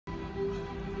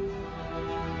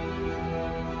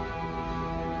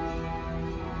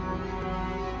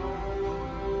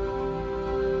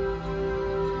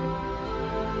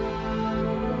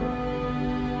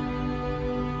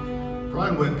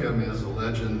Brian Whitcomb is a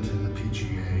legend in the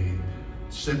PGA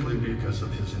simply because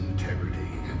of his integrity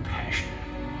and passion.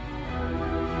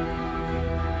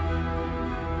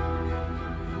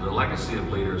 The legacy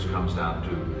of leaders comes down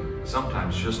to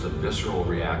sometimes just a visceral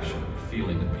reaction,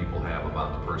 feeling that people have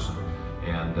about the person.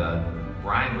 And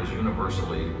Brian was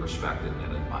universally respected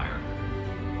and admired.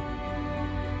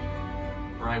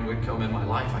 Brian Whitcomb in my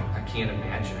life, I can't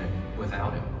imagine it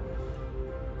without him.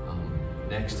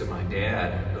 Next to my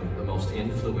dad, the most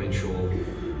influential,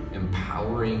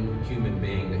 empowering human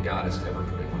being that God has ever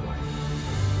put in my life.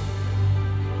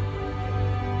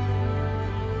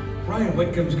 Brian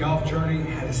Whitcomb's golf journey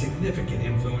had a significant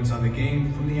influence on the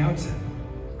game from the outset.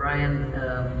 Brian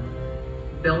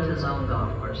built his own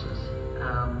golf courses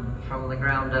from the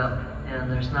ground up, and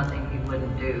there's nothing he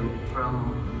wouldn't do,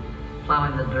 from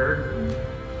plowing the dirt and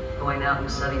going out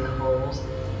and setting the holes.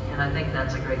 And I think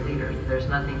that's a great leader. There's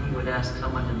nothing he would ask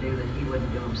someone to do that he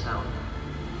wouldn't do himself.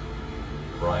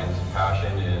 Brian's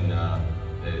passion and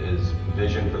his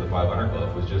vision for the 500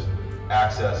 Club was just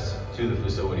access to the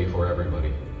facility for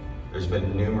everybody. There's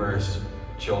been numerous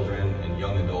children and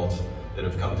young adults that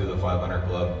have come through the 500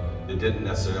 Club that didn't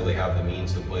necessarily have the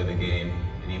means to play the game,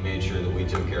 and he made sure that we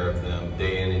took care of them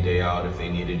day in and day out if they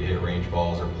needed to hit range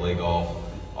balls or play golf,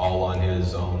 all on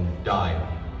his own dime.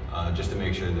 Just to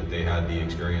make sure that they had the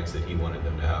experience that he wanted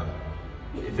them to have.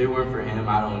 If it weren't for him,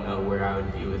 I don't know where I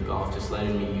would be with golf. Just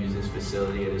letting me use this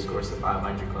facility at his course, the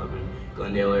 500 Club in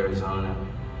Glendale, Arizona.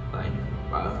 Like,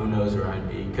 who knows where I'd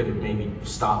be. Could have maybe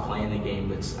stopped playing the game,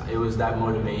 but it was that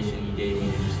motivation he gave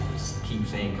me to just keep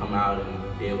saying, come out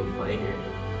and be able to play here.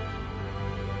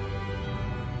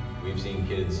 We've seen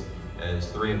kids as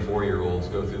 3- and 4-year-olds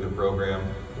go through the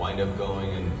program, wind up going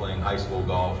and playing high school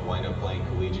golf, wind up playing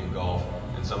collegiate golf,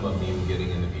 and some of them even getting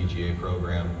in the PGA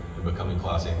program and becoming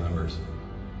Class A members.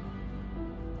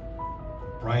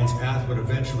 Brian's path would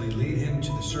eventually lead him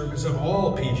to the service of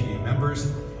all PGA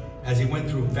members as he went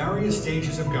through various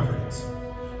stages of governance.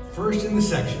 First in the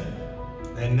section,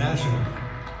 then nationally,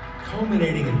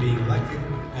 culminating in being elected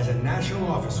as a national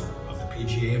officer of the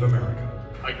PGA of America.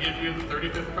 I give you the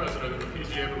 35th President of the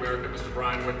PGA of America, Mr.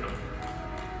 Brian Whitcomb.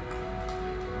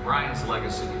 Brian's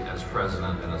legacy as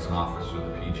president and as an officer of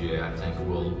the PGA, I think,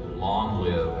 will long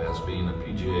live as being a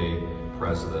PGA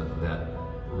president that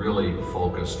really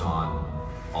focused on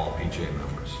all PGA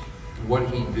members. What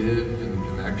he did in the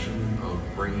connection of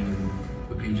bringing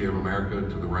the PGA of America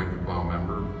to the rank and file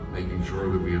member, making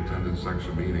sure that we attended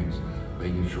section meetings,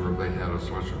 making sure if they had a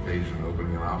special occasion,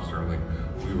 opening an officer, and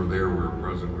we were there, we were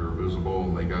present, we were visible,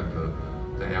 and they got to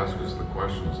ask us the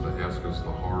questions, to ask us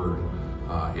the hard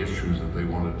issues that they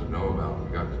wanted to know about.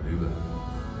 We got to do that.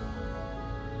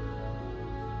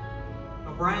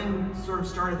 Well, Brian sort of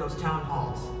started those town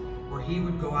halls where he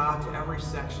would go out to every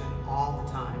section all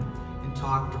the time and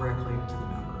talk directly to the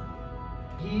member.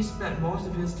 He spent most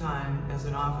of his time as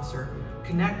an officer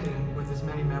connecting with as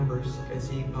many members as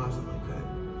he possibly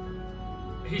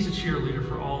could. He's a cheerleader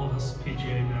for all of us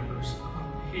PGA members.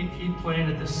 He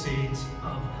planted the seeds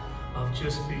of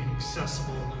just being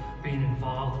accessible, being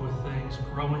involved with things,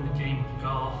 growing the game of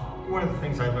golf. One of the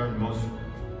things I learned most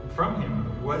from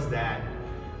him was that,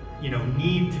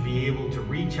 need to be able to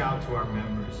reach out to our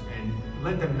members and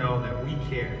let them know that we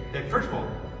care. That first of all,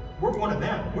 we're one of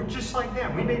them. We're just like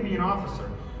them. We may be an officer,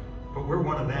 but we're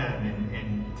one of them,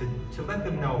 and to let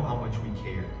them know how much we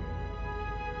care.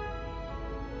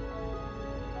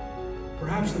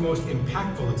 Perhaps the most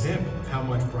impactful example of how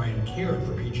much Brian cared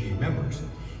for PGA members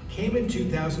came in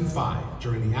 2005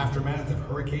 during the aftermath of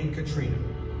Hurricane Katrina.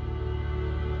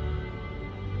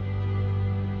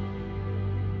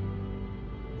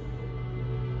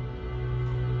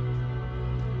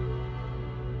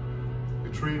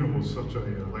 Katrina was such a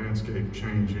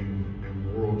landscape-changing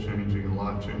and world-changing and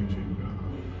life-changing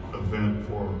event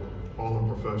for all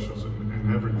the professionals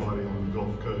and everybody on the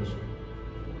Gulf Coast.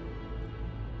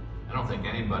 I don't think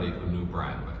anybody who knew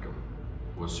Brian Whitcomb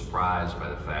was surprised by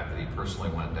the fact that he personally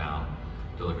went down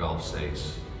to the Gulf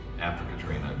States after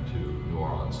Katrina to New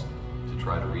Orleans to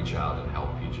try to reach out and help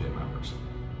PGA members.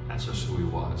 That's just who he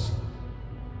was.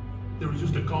 There was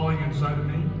just a calling inside of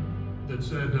me that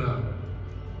said,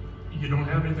 you don't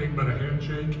have anything but a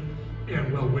handshake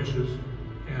and well wishes.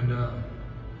 And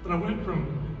but I went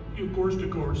from course to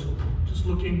course, just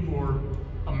looking for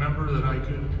a member that I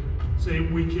could say,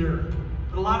 we care.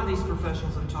 But a lot of these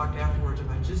professionals have talked afterwards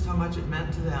about just how much it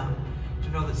meant to them to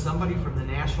know that somebody from the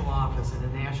national office and a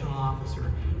national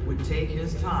officer would take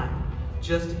his time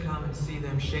just to come and see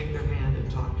them, shake their hand and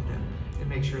talk to them and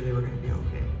make sure they were going to be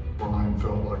okay. Brian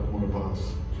felt like one of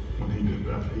us when he did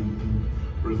that. He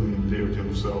really endeared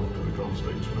himself to the Gulf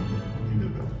States member when he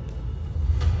did that.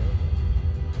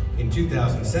 In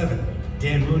 2007,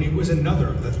 Dan Rooney was another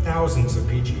of the thousands of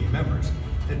PGA members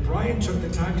that Brian took the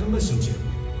time to listen to.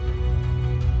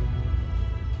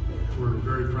 We're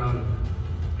very proud of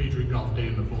Patriot Golf Day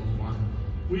in the Fulton Line.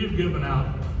 We have given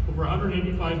out over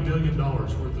 $185 million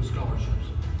worth of scholarships.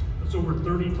 That's over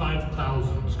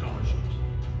 35,000 scholarships.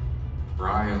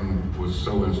 Brian was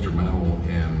so instrumental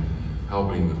in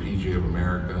helping the PGA of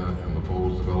America and the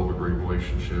Poles develop a great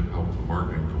relationship, help with the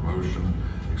marketing promotion,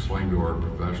 explain to our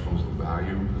professionals the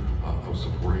value of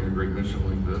supporting a great mission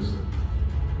like this.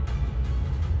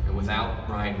 And without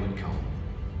Brian Whitcomb,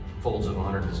 Folds of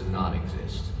Honor does not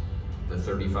exist. The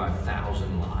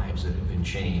 35,000 lives that have been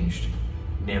changed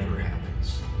never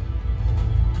happens.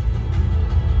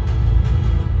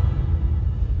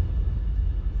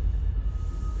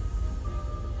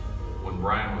 When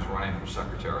Brian was running for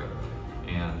secretary,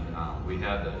 and we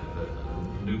had the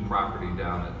new property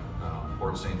down at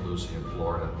Port St. Lucie in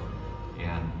Florida,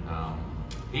 and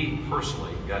he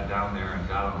personally got down there and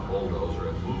got on a bulldozer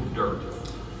and moved dirt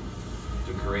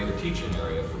to create a teaching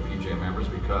area for PGA members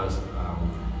because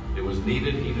it was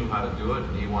needed. He knew how to do it,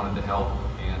 and he wanted to help,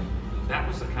 and that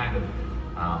was the kind of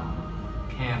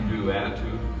can-do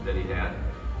attitude that he had.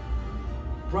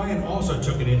 Brian also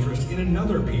took an interest in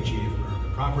another PGA of America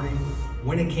property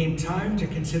when it came time to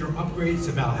consider upgrades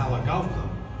to Valhalla Golf Club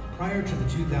prior to the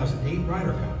 2008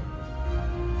 Ryder Cup.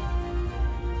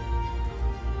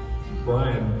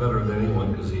 Brian, better than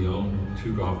anyone, because he owned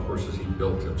 2 golf courses he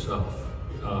built himself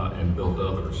and built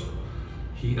others.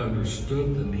 He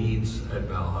understood the needs at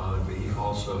Valhalla, but he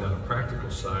also had a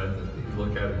practical side that you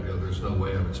look at it and go, there's no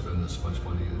way I would spend this much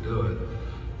money to do it,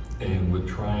 and would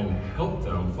try and help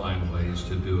them find ways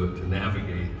to do it, to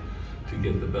navigate, to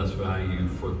get the best value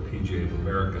for the PGA of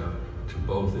America, to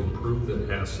both improve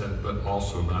the asset, but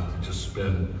also not to just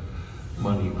spend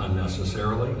money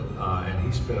unnecessarily. And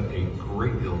he spent a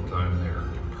great deal of time there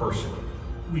personally.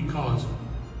 We caused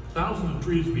thousands of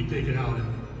trees to be taken out in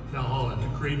Valhalla to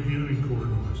create viewing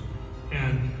corridors.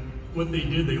 And what they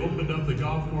did, they opened up the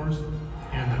golf course,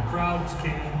 and the crowds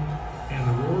came, and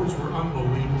the roars were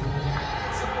unbelievable.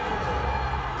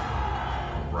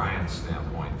 From Brian's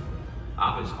standpoint,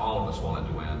 obviously all of us wanted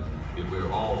to win. We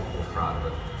were all proud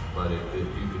of it, but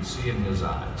you could see in his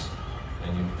eyes,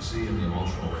 and you could see in the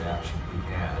emotional reaction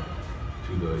he had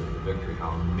to the victory,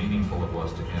 how meaningful it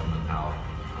was to him and how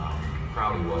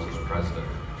proud he was as president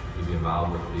to be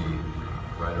involved with the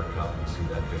Ryder Cup and see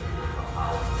that victory with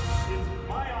Valhalla. It's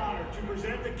my honor to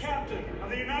present the captain of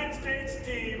the United States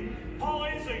team, Paul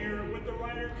Azinger, with the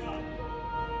Ryder Cup.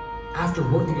 After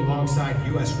working alongside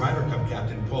U.S. Ryder Cup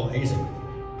captain Paul Azinger,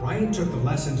 Brian took the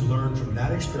lessons learned from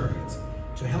that experience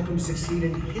to help him succeed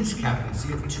in his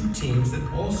captaincy of 2 teams that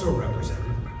also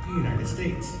represented the United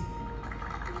States.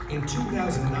 In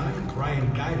 2009,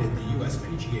 Brian guided the U.S.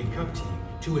 PGA Cup team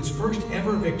to its first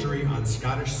ever victory on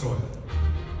Scottish soil,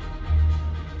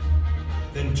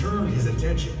 then turned his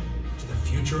attention to the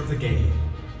future of the game.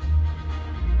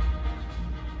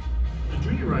 The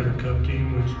Junior Ryder Cup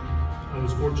team, which I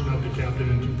was fortunate enough to captain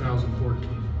in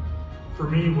 2014, for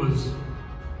me was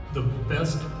the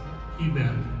best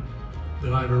event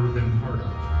that I've ever been part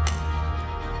of.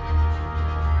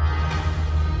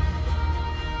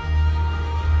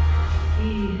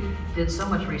 He did so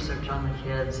much research on the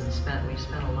kids, and we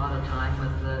spent a lot of time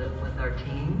with our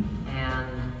team,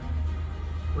 and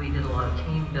we did a lot of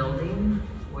team building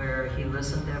where he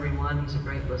listened to everyone. He's a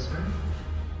great listener.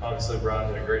 Obviously,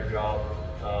 Brian did a great job.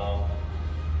 I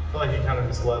feel like he kind of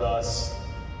just let us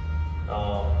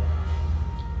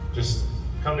just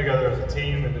come together as a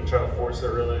team and then try to force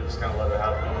it, really, just kind of let it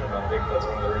happen. And I think that's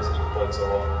one of the reasons we played so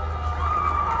well.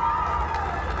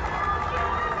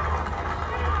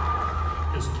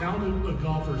 As talented of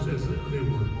golfers as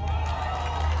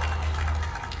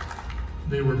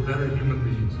they were better human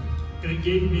beings. And it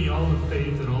gave me all the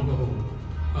faith and all the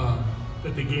hope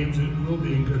that the games will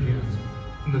be in good hands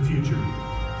in the future.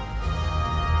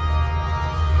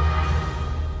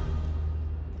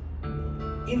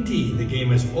 Indeed, the game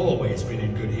has always been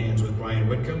in good hands with Brian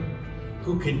Whitcomb,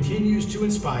 who continues to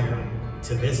inspire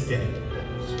to this day.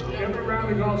 Every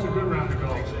round of golf is a good round of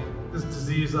golf. This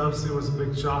disease obviously was a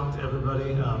big shock to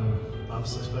everybody,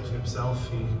 obviously especially himself.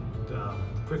 He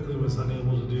quickly was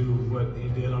unable to do what he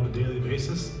did on a daily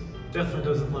basis. Definitely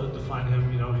doesn't let it define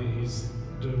him. You know, he's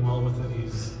doing well with it.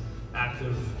 He's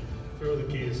active. Throw the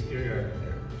keys. Here.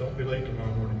 Don't be late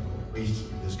tomorrow morning. He's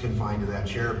confined to that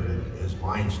chair, but his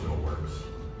mind still works.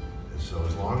 And so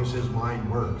as long as his mind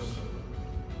works,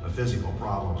 a physical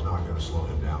problem's not going to slow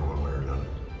him down one way or another.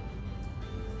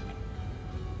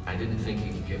 I didn't think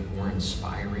he could get more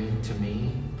inspiring to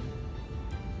me.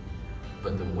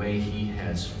 but the way he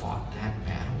has fought that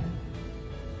battle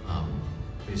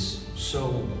is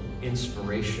so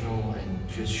inspirational and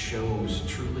just shows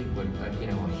truly what a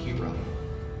hero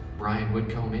Brian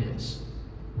Whitcomb is.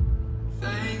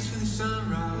 Thanks for the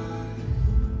sunrise,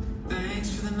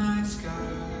 thanks for the night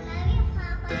sky,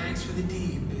 thanks for the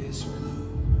deepest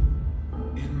blue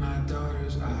in my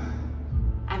daughter's eye.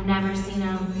 I've never seen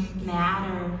him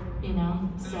mad or,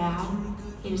 sad.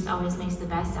 He just always makes the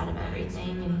best out of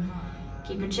everything, and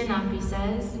keep your chin up, he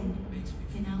says, and,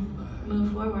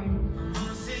 move forward.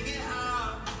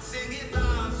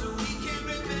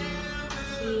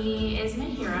 He is my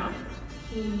hero.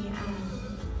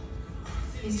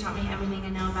 He's taught me everything I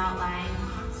know about life.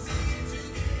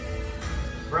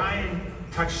 Brian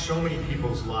touched so many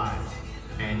people's lives,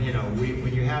 and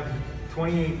when you have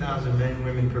 28,000 men,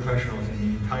 women, professionals in the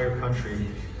entire country,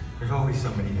 there's always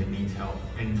somebody that needs help.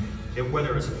 And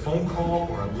whether it's a phone call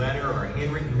or a letter or a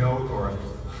handwritten note or a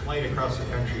flight across the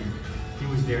country, he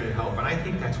was there to help. And I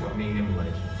think that's what made him a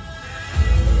legend.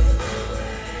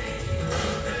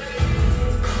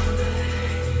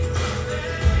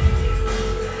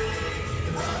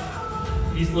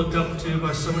 He's looked up to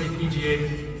by so many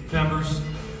PGA members.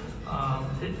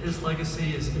 His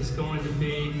legacy is going to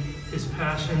be his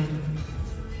passion,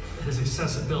 his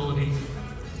accessibility,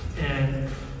 and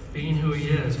being who he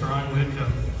is, Brian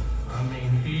Whitcomb. I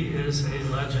mean, he is a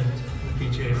legend in the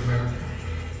PGA of America.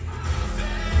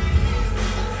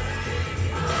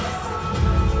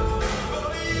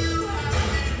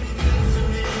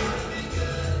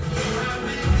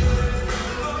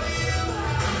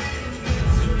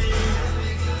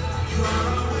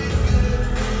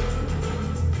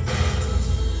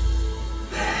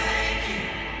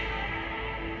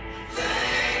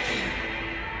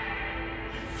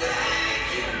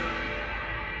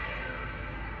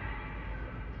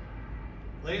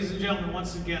 Ladies and gentlemen,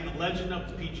 once again, the legend of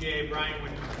the PGA, Brian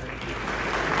Whitcomb.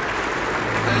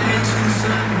 Thanks for the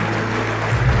sunrise,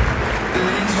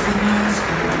 thanks for the night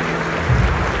sky,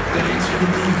 thanks for the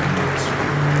deepest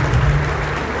blue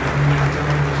in my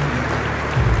daughter's eye.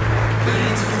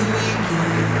 Thanks for the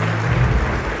weekend,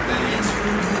 thanks for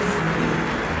a good friend,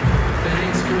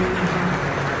 thanks for the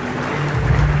heart again,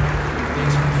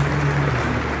 makes me feel good.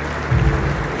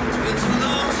 It's been too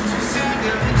long since we sat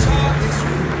down and talked this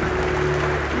way.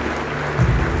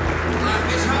 Life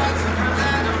is hard, sometimes I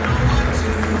don't know what to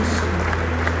say.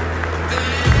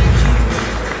 Thank you.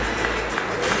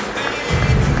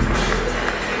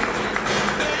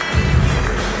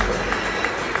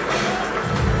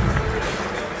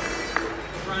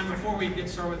 Brian, before we get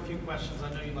started with a few questions, I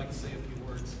know you'd like to say a few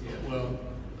words. Yeah, well,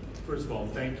 first of all,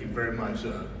 thank you very much.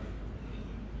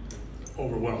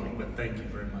 Overwhelming, but thank you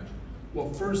very much.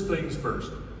 Well, first things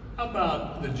first. How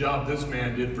about the job this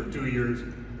man did for 2 years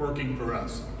working for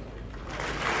us?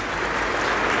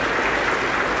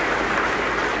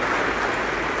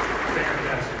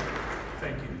 Fantastic.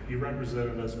 Thank you. You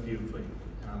represented us beautifully.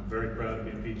 I'm very proud to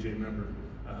be a PGA member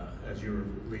as you're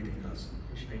leading us.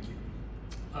 Thank you.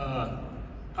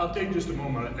 I'll take just a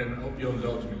moment and I hope you'll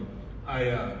indulge me.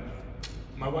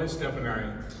 My wife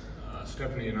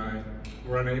Stephanie and I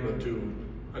were unable to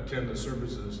attend the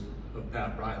services of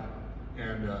Pat Riley.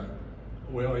 And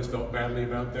we always felt badly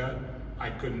about that. I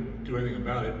couldn't do anything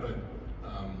about it, but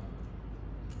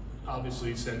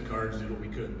obviously sent cards, did what we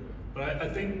could. But I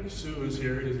think Sue is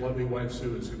here, his lovely wife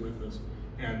Sue is here with us.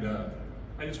 And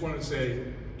I just want to say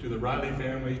to the Riley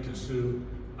family, to Sue,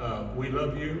 we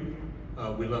love you,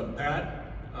 we love Pat.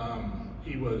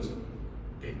 He was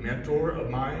a mentor of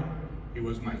mine, he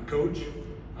was my coach.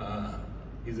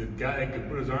 He's a guy that could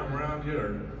put his arm around you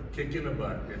or kick you in the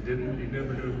butt. He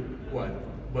never knew what.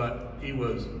 But he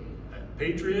was a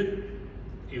patriot,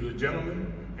 he was a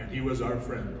gentleman, and he was our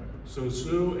friend. So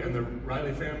Sue and the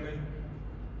Riley family,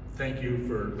 thank you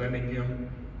for lending him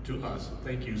to us.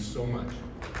 Thank you so much.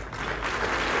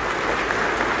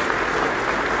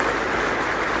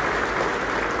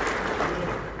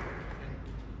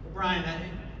 Well, Brian,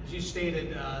 as you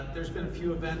stated, there's been a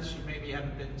few events you maybe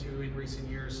haven't been to in recent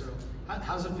years. So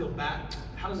how does it feel back?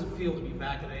 How does it feel to be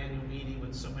back at an annual meeting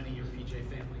with so many of your PGA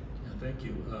family? Yeah, thank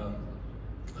you.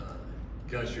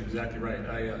 Gosh, you're exactly right.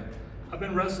 I've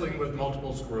been wrestling with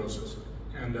multiple sclerosis,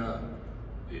 and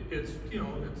it's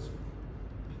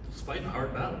fighting a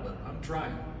hard battle, but I'm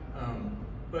trying.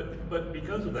 But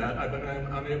because of that, I've been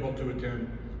unable to attend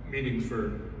meetings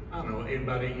for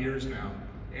about 8 years now,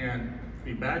 and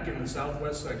be back in the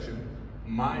Southwest section,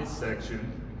 my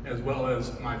section, as well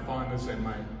as my fondness and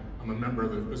I'm a member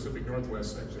of the Pacific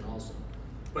Northwest section also.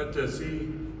 But to see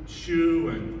Shu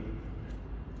and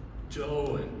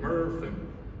Joe and Murph and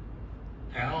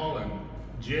Al and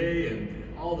Jay and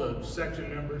all the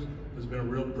section members. It's been a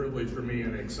real privilege for me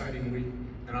and an exciting week,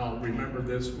 and I'll remember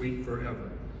this week forever.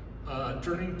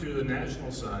 Turning to the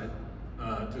national side,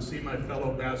 to see my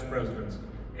fellow past presidents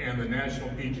and the national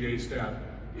PGA staff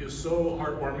is so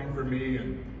heartwarming for me,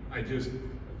 and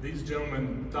these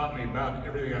gentlemen taught me about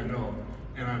everything I know,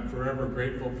 and I'm forever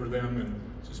grateful for them, and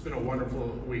it's just been a wonderful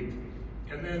week.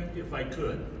 And then, if I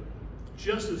could,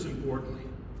 just as importantly,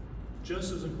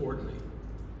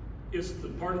 it's the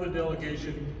part of the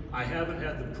delegation I haven't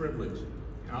had the privilege,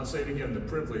 and I'll say it again, the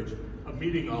privilege of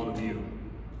meeting all of you.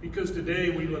 Because today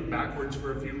we look backwards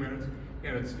for a few minutes,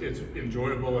 and it's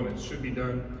enjoyable and it should be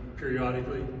done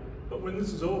periodically. But when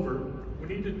this is over, we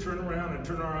need to turn around and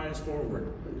turn our eyes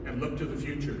forward and look to the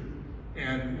future.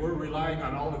 And we're relying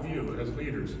on all of you as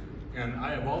leaders. And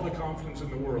I have all the confidence in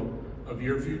the world of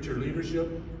your future leadership,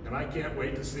 and I can't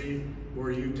wait to see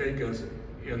where you take us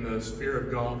in the sphere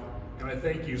of golf. And I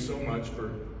thank you so much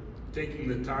for taking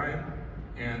the time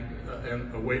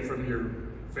and away from your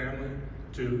family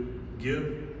to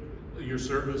give your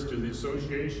service to the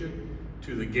association,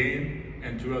 to the game,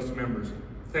 and to us members.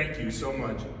 Thank you so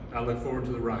much. I look forward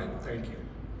to the ride. Thank you.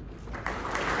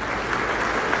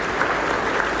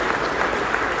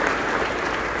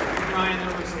 Brian,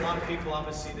 there was a lot of people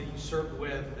obviously that you served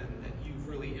with and that you've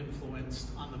really influenced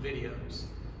on the videos.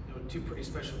 You know, 2 pretty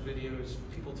special videos,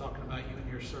 people talking about you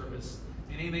and your service.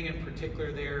 Anything in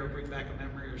particular there bring back a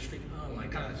memory or oh my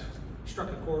gosh,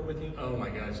 struck a chord with you? Oh my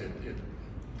gosh, it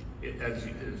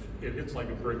hits like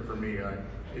a brick for me.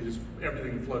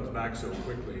 Everything floods back so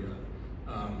quickly.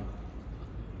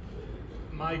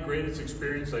 My greatest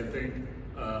experience, I think,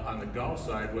 on the golf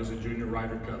side was a Junior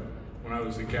Ryder Cup. When I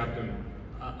was the captain,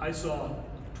 I saw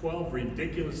 12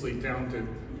 ridiculously talented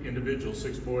individuals,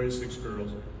 6 boys, 6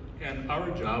 girls, and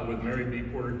our job with Mary B.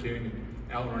 Porter King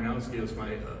and Alan Arnowski as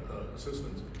my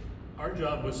assistants, our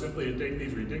job was simply to take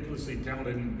these ridiculously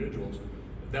talented individuals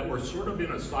that were sort of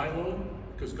in a silo,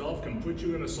 because golf can put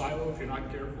you in a silo if you're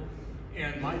not careful,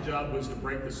 and my job was to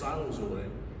break the silos away,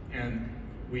 and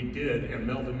we did, and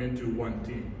meld them into one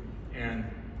team. And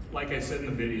like I said in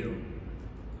the video,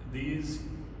 these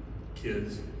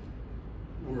kids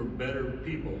were better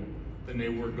people than they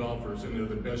were golfers, and they're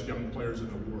the best young players in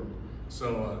the world.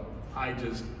 So I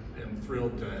just am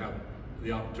thrilled to have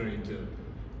the opportunity to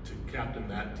captain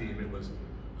that team. It was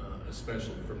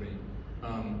special for me.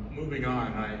 Moving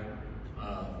on,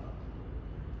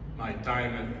 my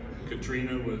time at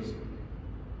Katrina was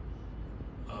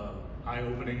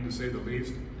eye-opening, to say the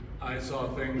least. I saw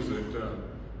things that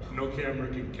no camera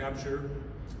could capture.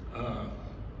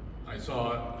 I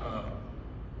saw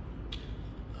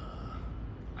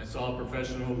a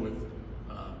professional with,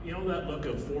 you know, that look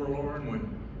of forlorn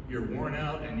when you're worn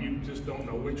out and you just don't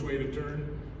know which way to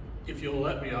turn. If you'll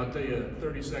let me, I'll tell you a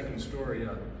 30-second story.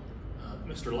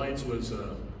 Mr. Lights was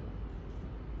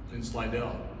in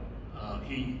Slidell.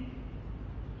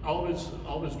 All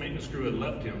of his maintenance crew had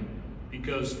left him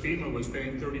because FEMA was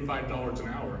paying $35 an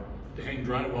hour to hang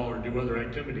drywall or do other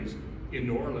activities in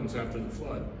New Orleans after the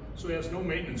flood. So he has no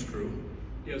maintenance crew.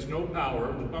 He has no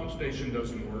power. The pump station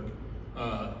doesn't work.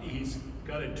 He's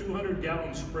got a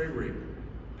 200-gallon spray rig.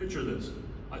 Picture this,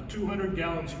 a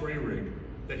 200-gallon spray rig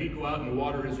that he'd go out and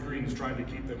water his greens trying to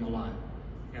keep them alive.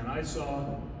 And I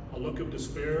saw a look of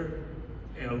despair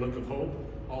and a look of hope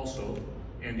also,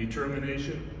 and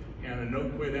determination, and a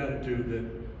no-quit attitude that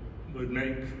would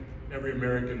make every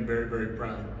American very, very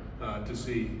proud to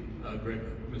see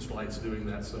Mr. Lights doing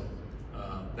that. So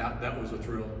that was a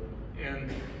thrill. And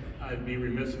I'd be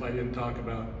remiss if I didn't talk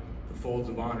about the Folds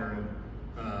of Honor, and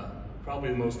probably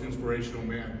the most inspirational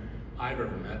man I've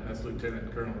ever met. That's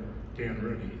Lieutenant Colonel Dan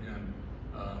Rooney, and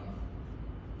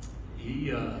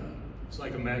it's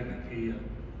like a magnet.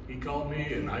 He called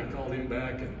me and I called him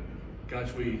back, and gosh,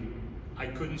 I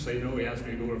couldn't say no. He asked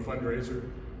me to go to a fundraiser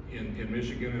in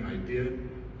Michigan, and I did,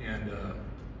 and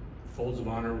Folds of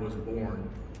Honor was born,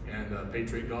 and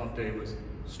Patriot Golf Day was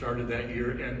started that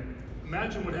year, and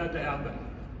imagine what had to happen.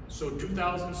 So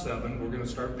 2007, we're going to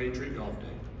start Patriot Golf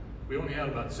Day. We only had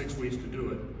about 6 weeks to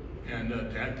do it, and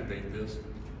to activate this.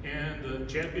 And the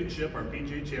championship, our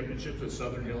PGA Championships at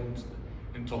Southern Hills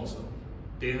in Tulsa.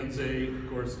 Dan's of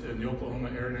course, in the Oklahoma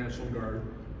Air National Guard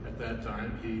at that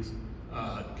time. He's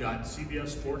got CBS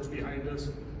Sports behind us.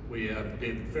 We have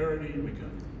David Faraday, we got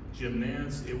Jim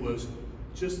Nance. It was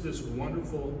just this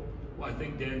wonderful, well, I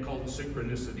think Dan called it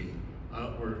synchronicity,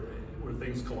 where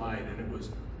things collide, and it was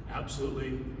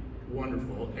absolutely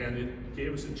wonderful, and it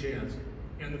gave us a chance.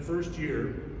 And the first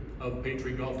year of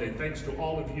Patriot Golf Day, thanks to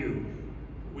all of you,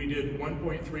 we did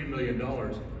 $1.3 million,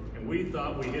 and we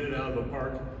thought we hit it out of the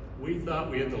park. We thought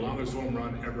we had the longest home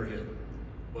run ever hit.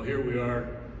 Well, here we are,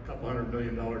 a couple $100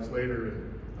 million later,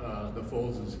 and the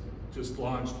Folds is just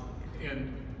launched.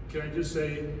 And can I just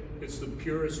say, it's the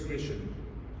purest mission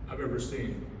I've ever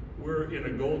seen. We're in a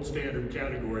gold standard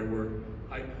category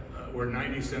where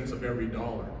 90 cents of every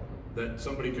dollar that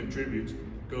somebody contributes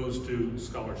goes to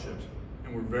scholarships.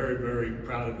 And we're very, very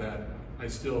proud of that. I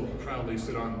still proudly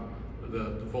sit on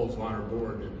the Folds of Honor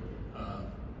board,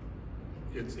 and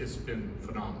it's been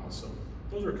phenomenal. So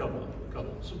those are a couple.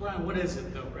 So Brian, what is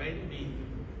it though, right? I mean,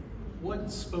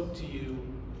 what spoke to you?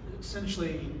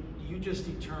 Essentially, you just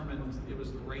determined it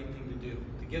was the right thing to do,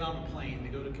 to get on a plane, to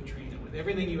go to Katrina with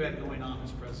everything you had going on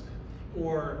as president,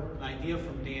 or an idea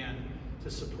from Dan to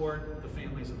support the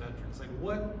families of veterans. Like,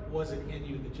 what was it in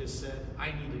you that just said,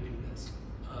 I need to do this?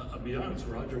 I'll be honest,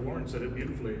 Roger Warren said it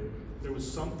beautifully. There was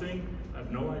something, I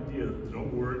have no idea, no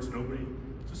words, nobody,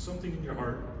 just something in your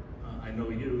heart. I know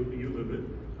you live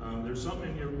it. There's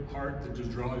something in your heart that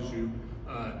just draws you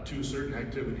to certain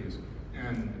activities.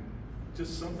 And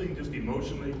just something just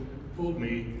emotionally pulled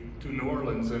me to New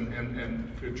Orleans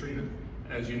and Katrina.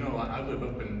 As you know, I live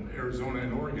up in Arizona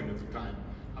and Oregon at the time.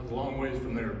 I was a long ways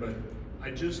from there, but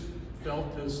I just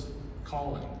felt this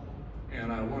calling,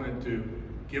 and I wanted to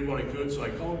give what I could. So I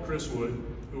called Chris Wood,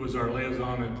 who was our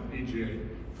liaison at PGA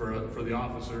for the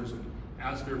officers, and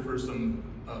asked her for some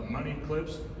money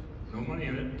clips, no money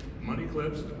in it, money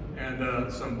clips,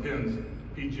 and some pins,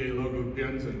 PGA logo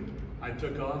pins, and I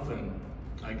took off and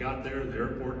I got there at the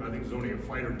airport. I think there was only a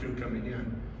flight or two coming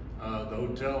in. The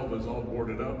hotel was all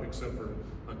boarded up except for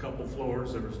a couple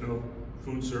floors. There was no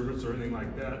food service or anything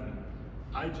like that. And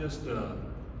I just, the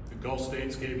Gulf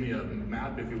States gave me a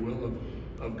map, if you will,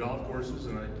 of golf courses,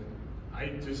 and I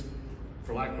just,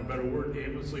 for lack of a better word,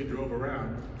 aimlessly drove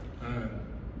around,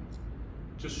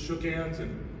 just shook hands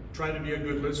and tried to be a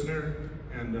good listener,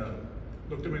 and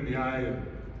looked them in the eye and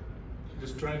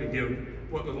just tried to give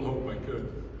what little hope I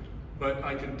could. But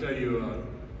I can tell you,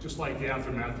 just like the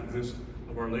aftermath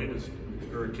of our latest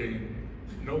hurricane,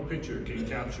 no picture can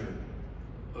capture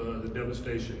the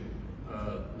devastation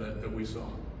that we saw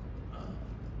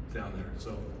down there.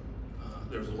 So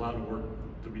there's a lot of work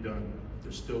to be done.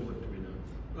 There's still work to be done.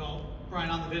 Well, Brian,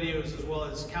 on the videos, as well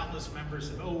as countless members,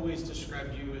 have always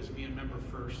described you as being member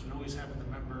first and always having the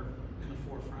member in the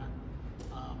forefront.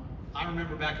 I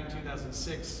remember back in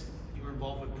 2006, you were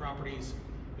involved with properties.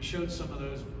 We showed some of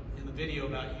those in the video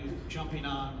about you jumping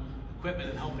on equipment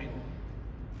and helping.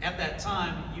 At that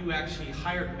time, you actually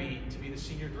hired me to be the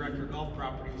senior director of golf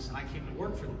properties, and I came to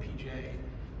work for the PGA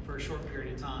for a short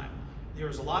period of time. There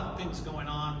was a lot of things going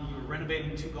on. You were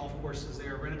renovating 2 golf courses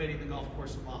there, renovating the golf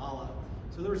course in Valhalla.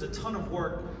 So there was a ton of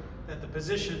work that the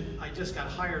position I just got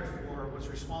hired for was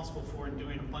responsible for in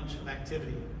doing a bunch of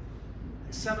activity.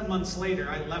 And 7 months later,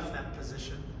 I left that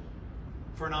position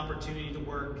for an opportunity to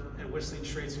work at Whistling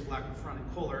Straits and Black Front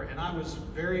and Kohler, and I was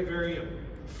very, very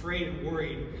afraid and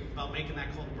worried about making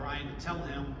that call to Brian to tell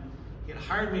him he had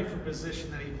hired me for a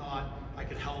position that he thought I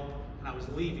could help, and I was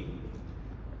leaving.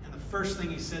 And the first thing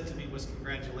he said to me was,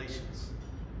 congratulations.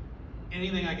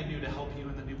 Anything I can do to help you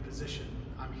in the new position,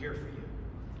 I'm here for you.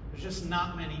 There's just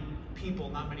not many people,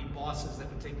 not many bosses that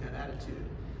would take that attitude.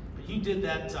 But you did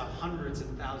that to hundreds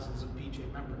and thousands of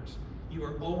PGA members. You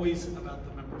were always about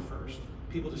the member first.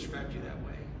 People described you that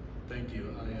way. Thank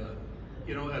you.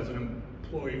 You know, as an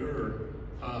employer,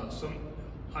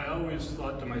 I always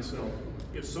thought to myself,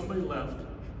 if somebody left,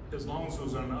 as long as it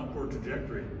was on an upward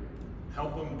trajectory,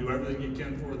 help them, do everything you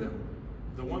can for them.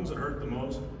 The ones that hurt the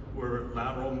most were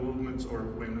lateral movements, or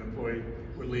when an employee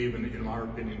would leave and, in our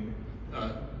opinion,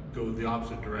 go the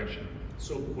opposite direction.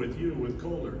 So with you, with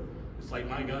Kohler, it's like,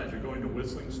 my guys, you're going to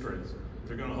Whistling Straits.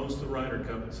 They're going to host the Ryder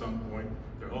Cup at some point.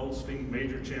 They're hosting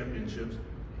major championships.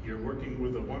 You're working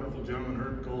with a wonderful gentleman,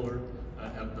 Herb Kohler,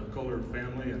 at the Kohler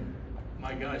family, and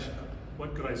my gosh,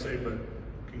 what could I say but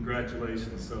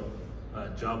congratulations. So,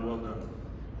 job well done.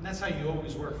 And that's how you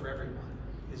always work for everyone,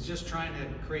 is just trying to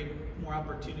create more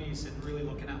opportunities and really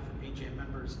looking out for PGA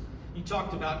members. You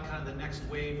talked about kind of the next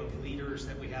wave of leaders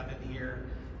that we have in here,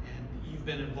 and you've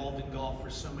been involved in golf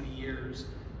for so many years.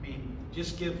 I mean,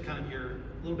 just give kind of your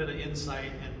little bit of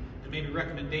insight and maybe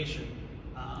recommendation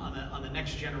on the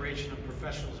next generation of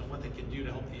professionals and what they can do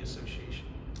to help the association.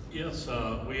 Yes,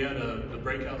 we had the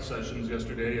breakout sessions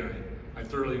yesterday. I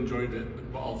thoroughly enjoyed it,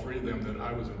 all 3 of them that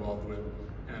I was involved with.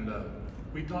 And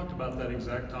we talked about that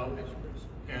exact topic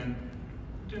and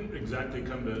didn't exactly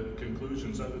come to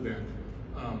conclusions other than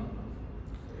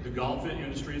the golf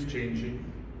industry is changing.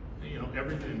 You know,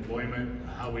 everything, employment,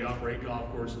 how we operate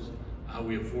golf courses, how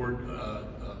we afford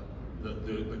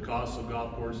the costs of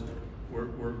golf courses.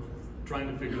 We're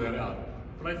trying to figure that out.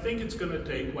 But I think it's going to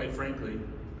take, quite frankly,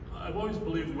 I've always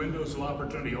believed windows of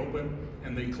opportunity open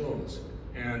and they close.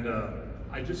 And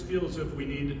I just feel as if we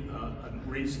need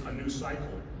a new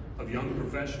cycle of young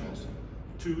professionals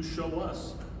to show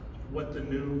us what the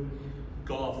new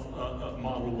golf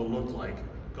model will look like,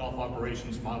 golf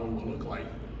operations model will look like.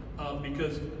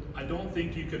 Because I don't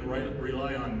think you can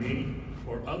rely on me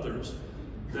or others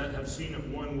that have seen it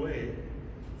one way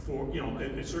for, you know,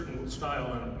 a certain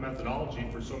style and methodology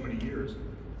for so many years.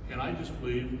 And I just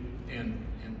believe and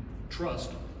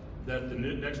trust that the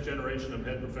next generation of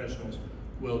head professionals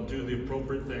will do the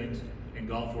appropriate things and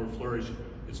golf will flourish.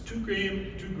 It's too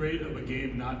great of a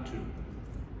game not to.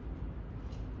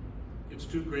 It's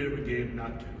too great of a game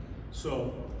not to.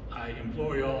 So I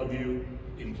implore all you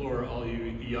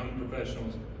young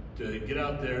professionals to get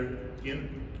out there,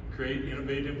 create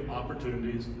innovative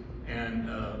opportunities, and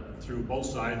through both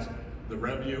sides, the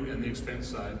revenue and the expense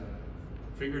side,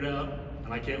 figure it out,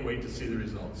 and I can't wait to see the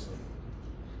results. So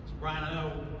Brian, I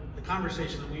know the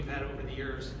conversation that we've had over the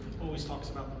years always talks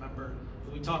about the member,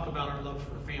 but we talk about our love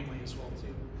for family as well too.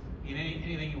 I mean,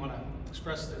 anything you want to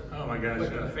express to oh my gosh,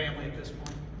 the family at this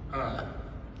point?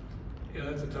 Yeah,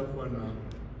 that's a tough one.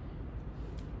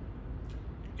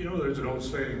 You know, there's an old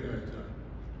saying that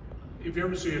if you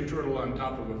ever see a turtle on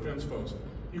top of a fence post,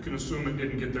 you can assume it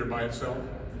didn't get there by itself.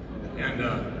 And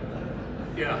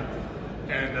yeah,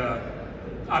 and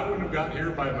I wouldn't have gotten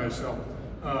here by myself.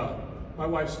 My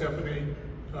wife Stephanie,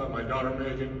 my daughter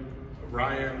Megan,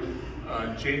 Ryan,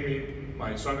 Jamie,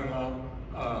 my son-in-law,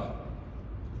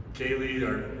 Kaylee,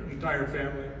 our entire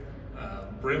family,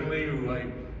 Brinley, who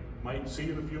I might see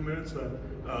in a few minutes,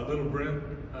 little Bryn,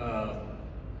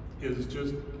 is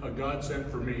just a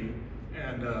godsend for me.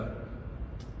 And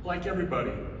like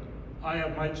everybody, I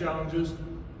have my challenges.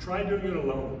 Try doing it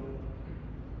alone.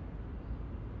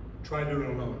 Try doing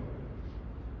it alone.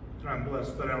 And I'm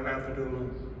blessed that I don't have to do it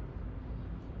alone.